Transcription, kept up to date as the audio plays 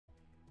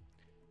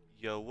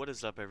Yo, what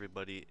is up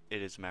everybody?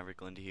 It is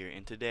Maverickland here,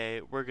 and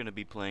today we're going to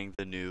be playing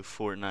the new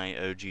Fortnite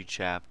OG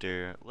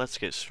chapter. Let's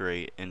get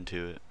straight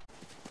into it.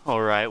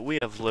 Alright, we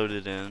have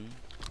loaded in.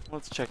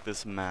 Let's check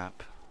this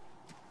map.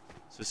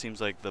 So it seems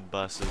like the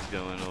bus is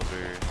going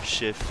over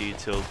Shifty,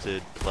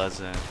 Tilted,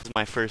 Pleasant. This is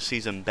my first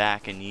season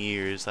back in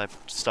years. I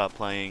stopped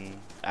playing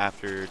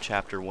after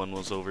chapter 1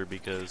 was over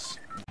because...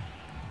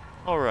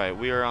 Alright,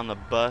 we are on the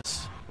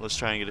bus. Let's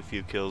try and get a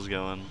few kills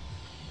going.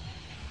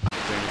 Is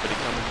there anybody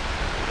coming?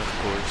 Of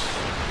course.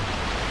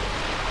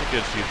 A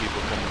good few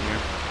people coming here.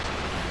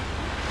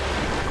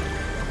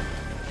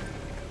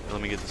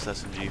 Let me get this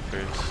SMG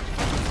first.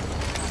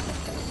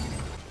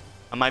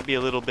 I might be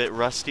a little bit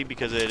rusty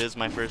because it is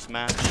my first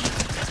match.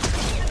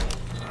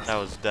 That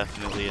was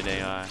definitely an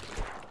AI.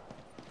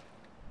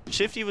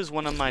 Shifty was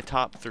one of my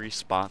top 3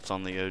 spots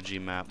on the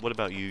OG map. What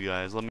about you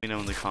guys? Let me know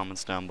in the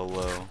comments down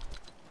below.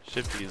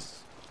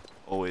 Shifty's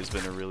always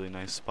been a really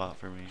nice spot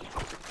for me.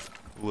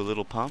 Ooh, a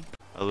little pump.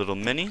 A little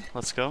mini.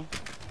 Let's go.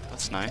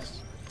 That's nice.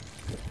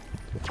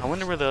 I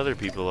wonder where the other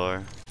people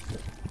are.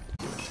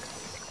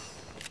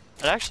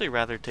 I'd actually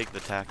rather take the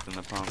tac than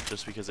the pump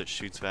just because it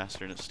shoots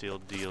faster and it still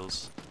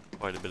deals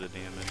quite a bit of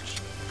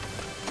damage.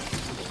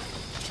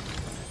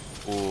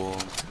 Ooh,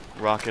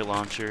 rocket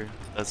launcher.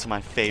 That's my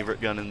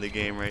favorite gun in the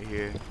game right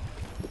here.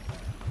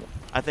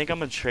 I think I'm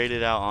gonna trade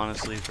it out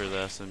honestly for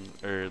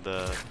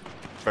the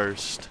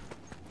burst.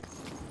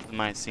 It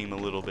might seem a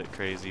little bit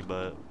crazy,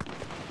 but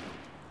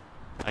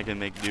I can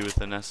make do with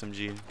an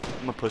SMG.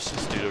 I'm gonna push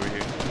this dude over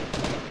here.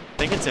 I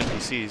think it's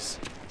NPCs.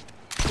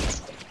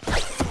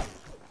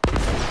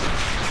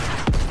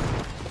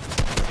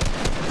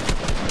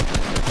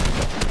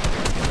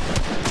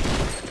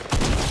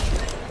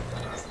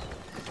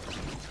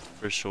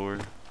 For sure.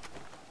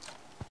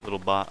 Little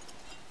bot.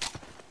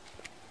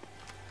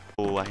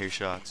 Oh, I hear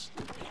shots.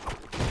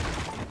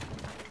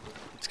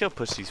 Let's go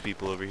push these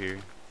people over here.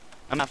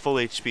 I'm at full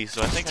HP,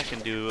 so I think I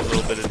can do a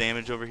little bit of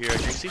damage over here at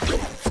Greasy.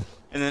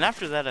 And then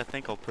after that, I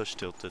think I'll push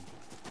Tilted.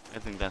 I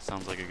think that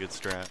sounds like a good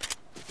strat.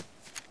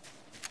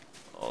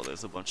 Oh,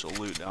 there's a bunch of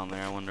loot down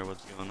there. I wonder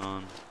what's going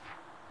on.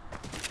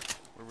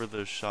 Where were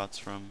those shots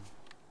from?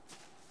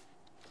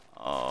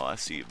 Oh, I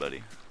see you,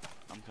 buddy.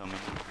 I'm coming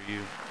in for you.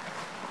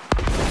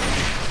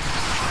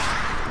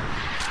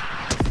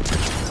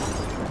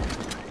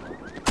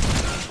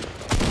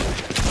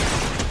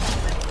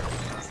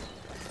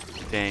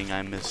 Dang,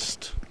 I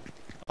missed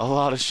a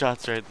lot of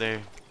shots right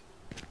there.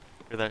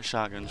 For that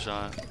shotgun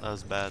shot. That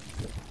was bad.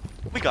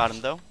 We got him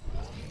though.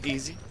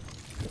 Easy.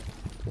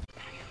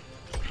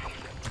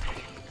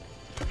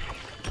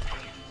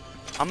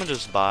 I'm gonna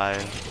just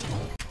buy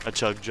a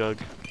chug jug.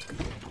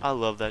 I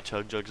love that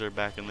chug jugs are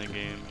back in the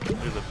game.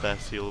 They're the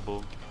best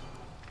healable.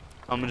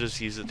 I'm gonna just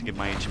use it to get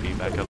my HP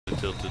back up to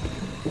Tilted.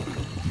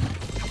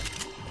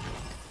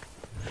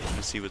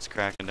 Let's see what's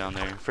cracking down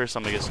there. First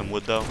I'm gonna get some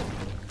wood though.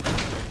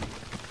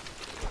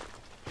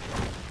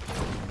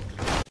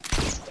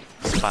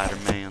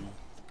 Spider-Man.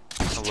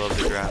 I love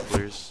the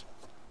grapplers.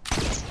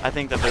 I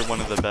think that they're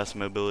one of the best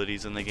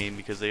mobilities in the game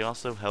because they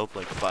also help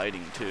like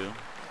fighting too.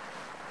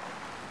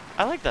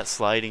 I like that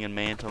sliding and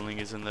mantling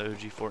is in the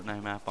OG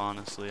Fortnite map,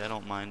 honestly. I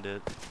don't mind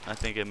it. I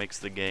think it makes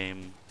the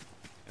game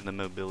and the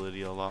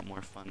mobility a lot more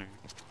funner.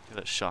 Look at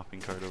that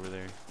shopping cart over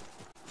there.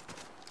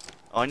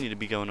 Oh, I need to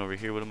be going over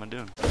here. What am I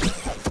doing?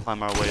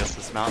 Climb our way up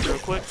this mountain real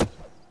quick.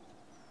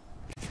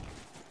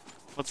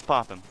 What's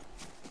poppin'?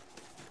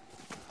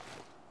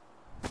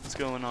 What's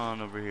going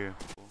on over here?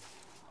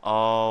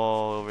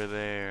 Oh, over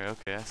there.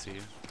 Okay, I see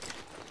you.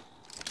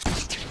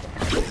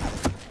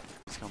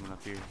 He's coming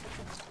up here.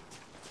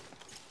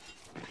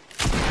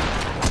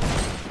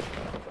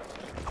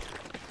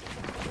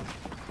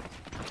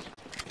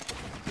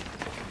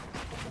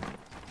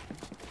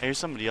 Hey, here's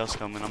somebody else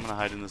coming. I'm gonna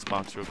hide in this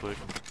box real quick.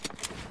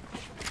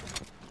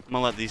 I'm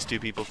gonna let these 2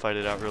 people fight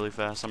it out really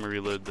fast. I'm gonna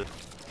reload this.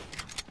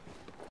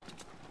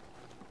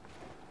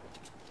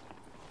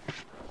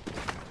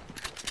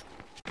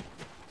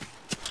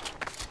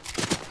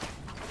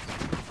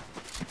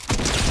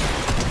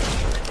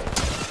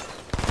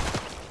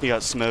 He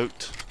got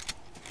smoked.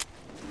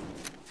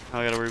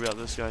 Now I gotta worry about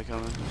this guy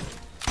coming.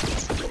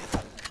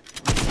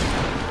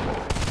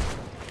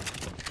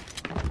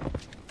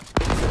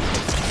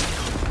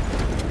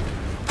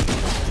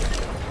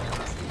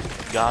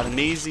 Got him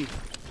easy.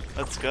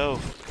 Let's go.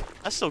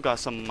 I still got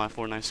some of my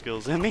Fortnite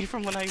skills in me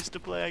from when I used to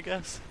play, I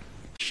guess.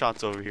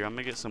 Shots over here. I'm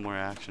gonna get some more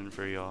action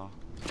for y'all.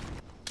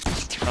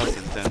 That was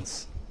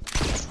intense.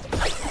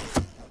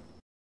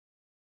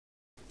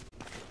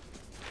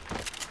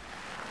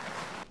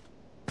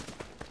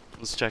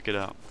 Let's check it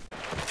out.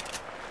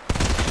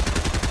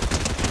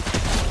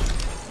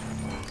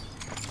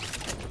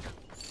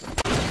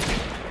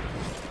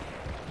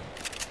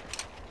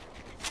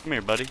 Come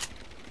here, buddy.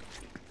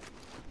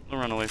 Don't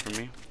run away from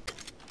me.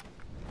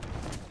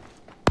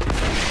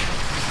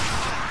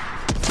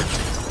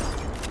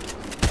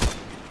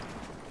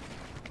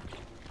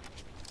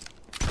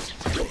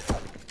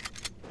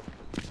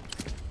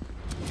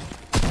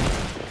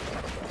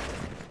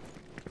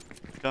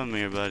 Come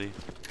here, buddy.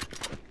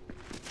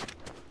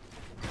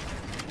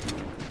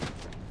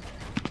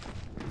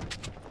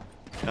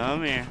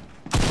 Come here.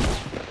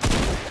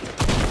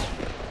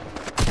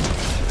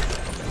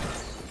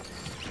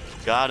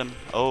 Got him.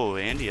 Oh,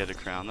 and he had a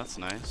crown. That's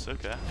nice.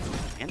 Okay.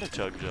 And a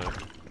chug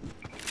jug.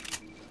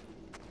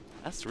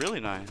 That's really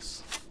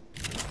nice.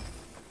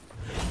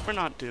 We're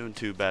not doing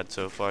too bad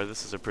so far.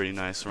 This is a pretty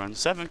nice run.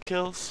 7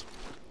 kills.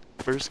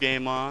 First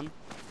game on.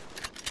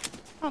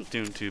 Not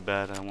doing too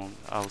bad.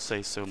 I'll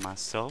say so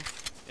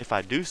myself. If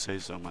I do say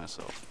so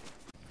myself.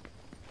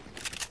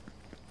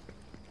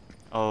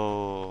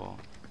 Oh.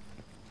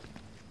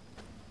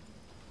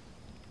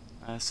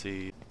 I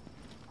see.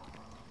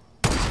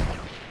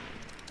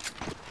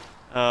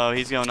 Oh,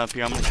 he's going up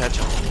here. I'm gonna catch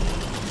him.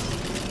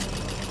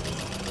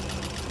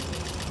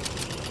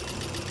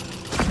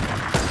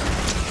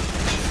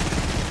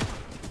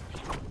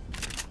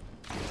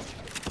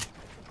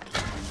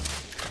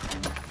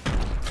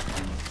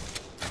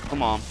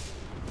 Come on.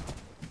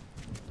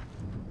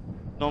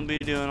 Don't be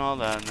doing all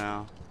that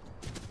now.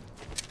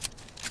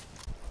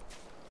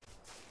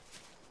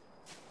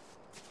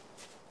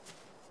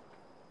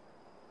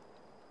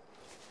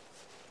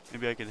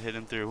 Maybe I could hit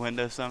him through a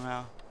window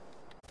somehow.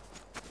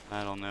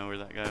 I don't know where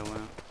that guy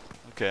went.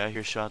 Okay, I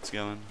hear shots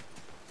going.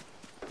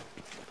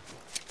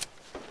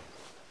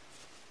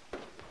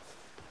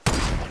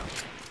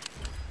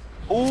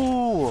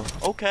 Ooh,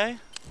 okay.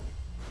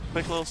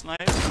 Quick little snipe.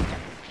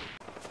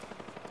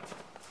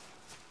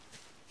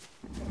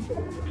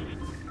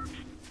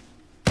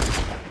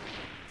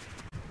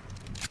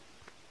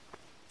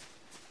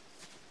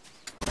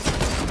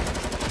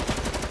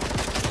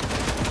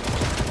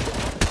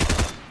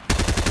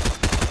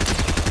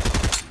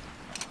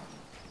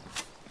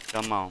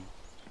 Come on.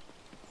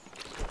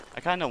 I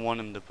kind of want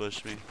him to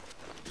push me.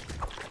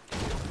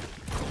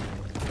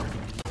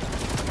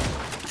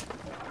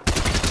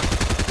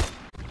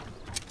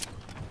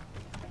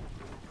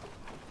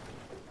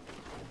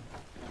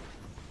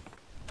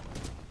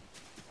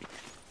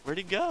 Where'd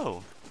he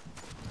go?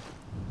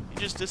 He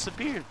just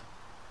disappeared.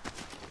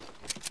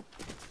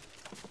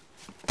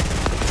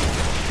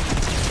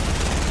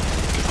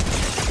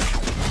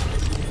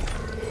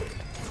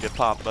 Get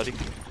popped, buddy.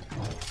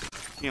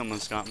 He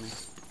almost got me.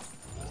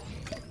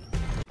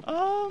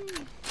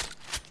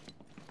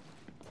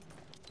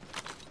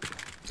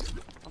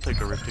 I'll take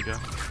a rip to go.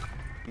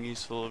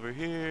 Useful over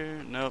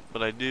here. Nope,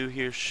 but I do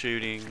hear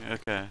shooting.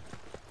 Okay.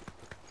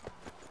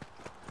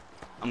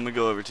 I'm gonna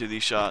go over to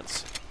these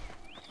shots.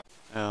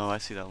 Oh, I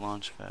see that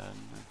launch pad.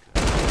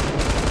 Okay.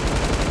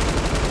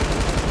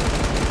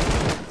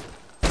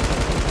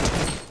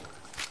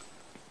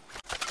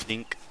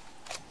 Dink.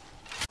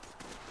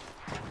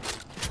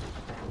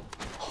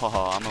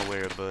 Oh, I'm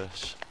aware of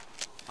bush.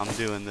 I'm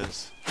doing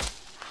this.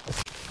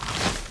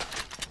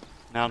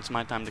 Now it's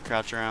my time to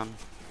crouch around.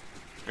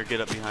 Or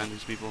get up behind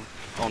these people.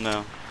 Oh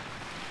no.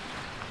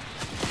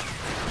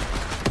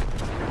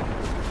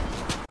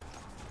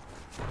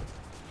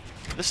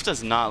 This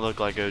does not look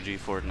like OG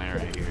Fortnite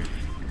right here.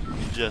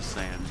 Just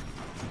saying.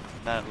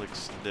 That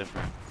looks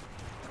different.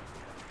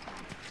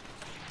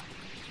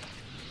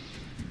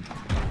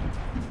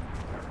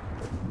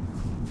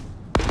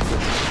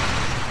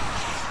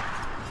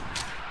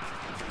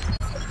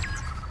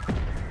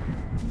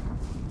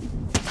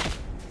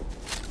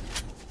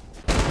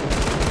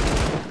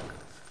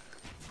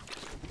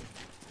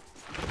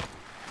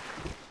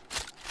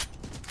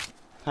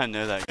 I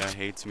know that guy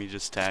hates me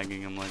just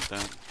tagging him like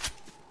that.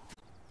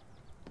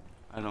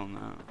 I don't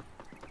know.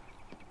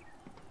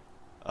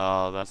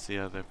 Oh, that's the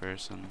other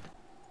person.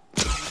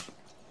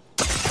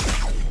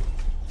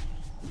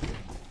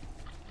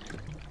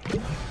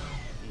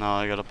 No,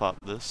 I gotta pop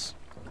this.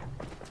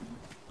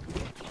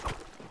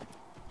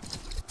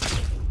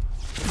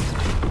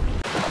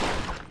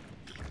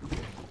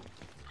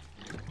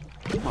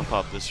 I'll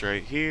pop this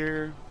right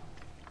here.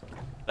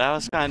 That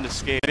was kind of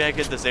scary. Maybe I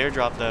get this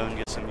airdrop though and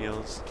get some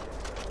heals.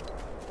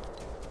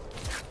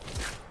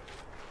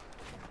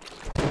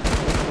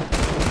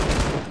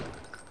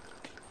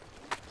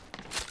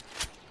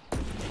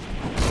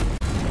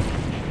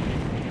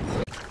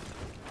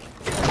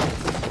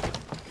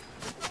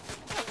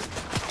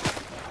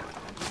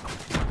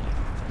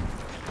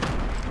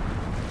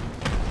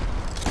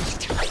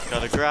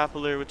 Got a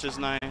grappler, which is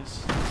nice.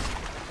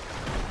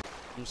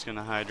 I'm just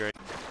gonna hide right.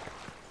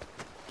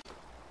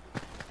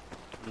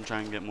 I'm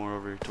trying to get more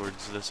over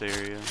towards this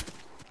area.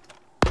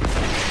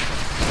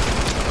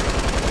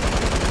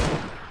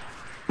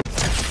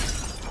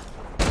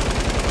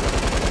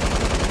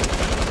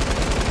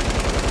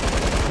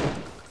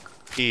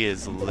 He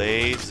is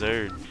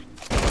lasered.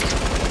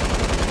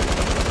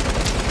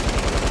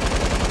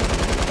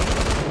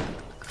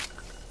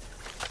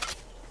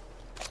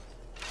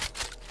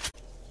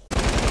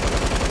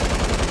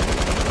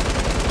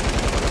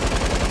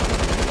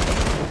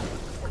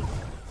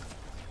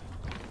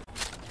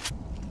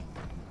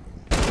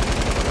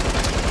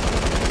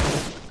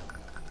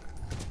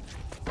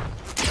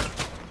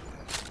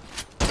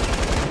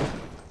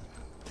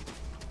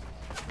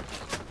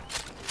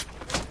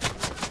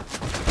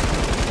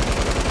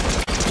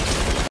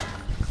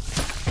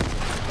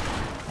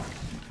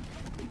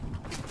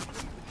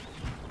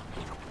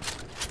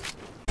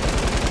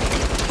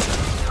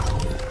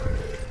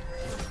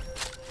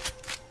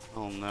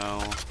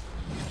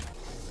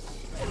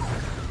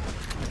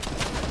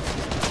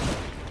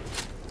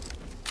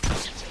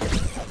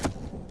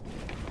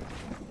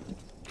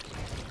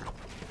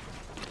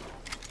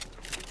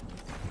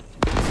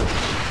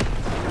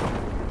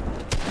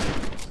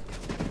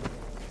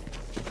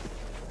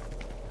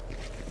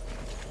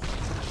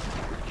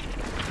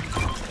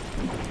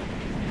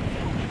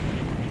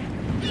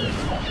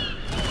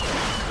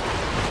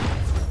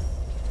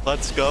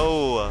 Let's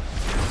go.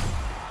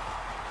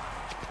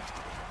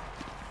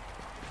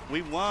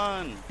 We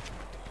won.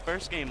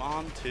 First game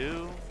on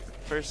too.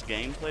 First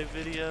gameplay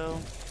video.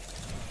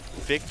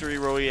 Victory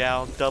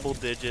Royale, double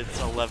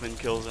digits, 11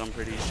 kills I'm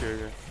pretty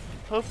sure.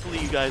 Hopefully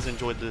you guys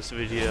enjoyed this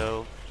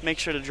video. Make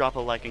sure to drop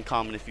a like and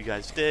comment if you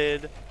guys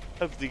did.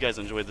 Hopefully you guys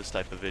enjoyed this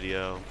type of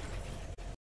video.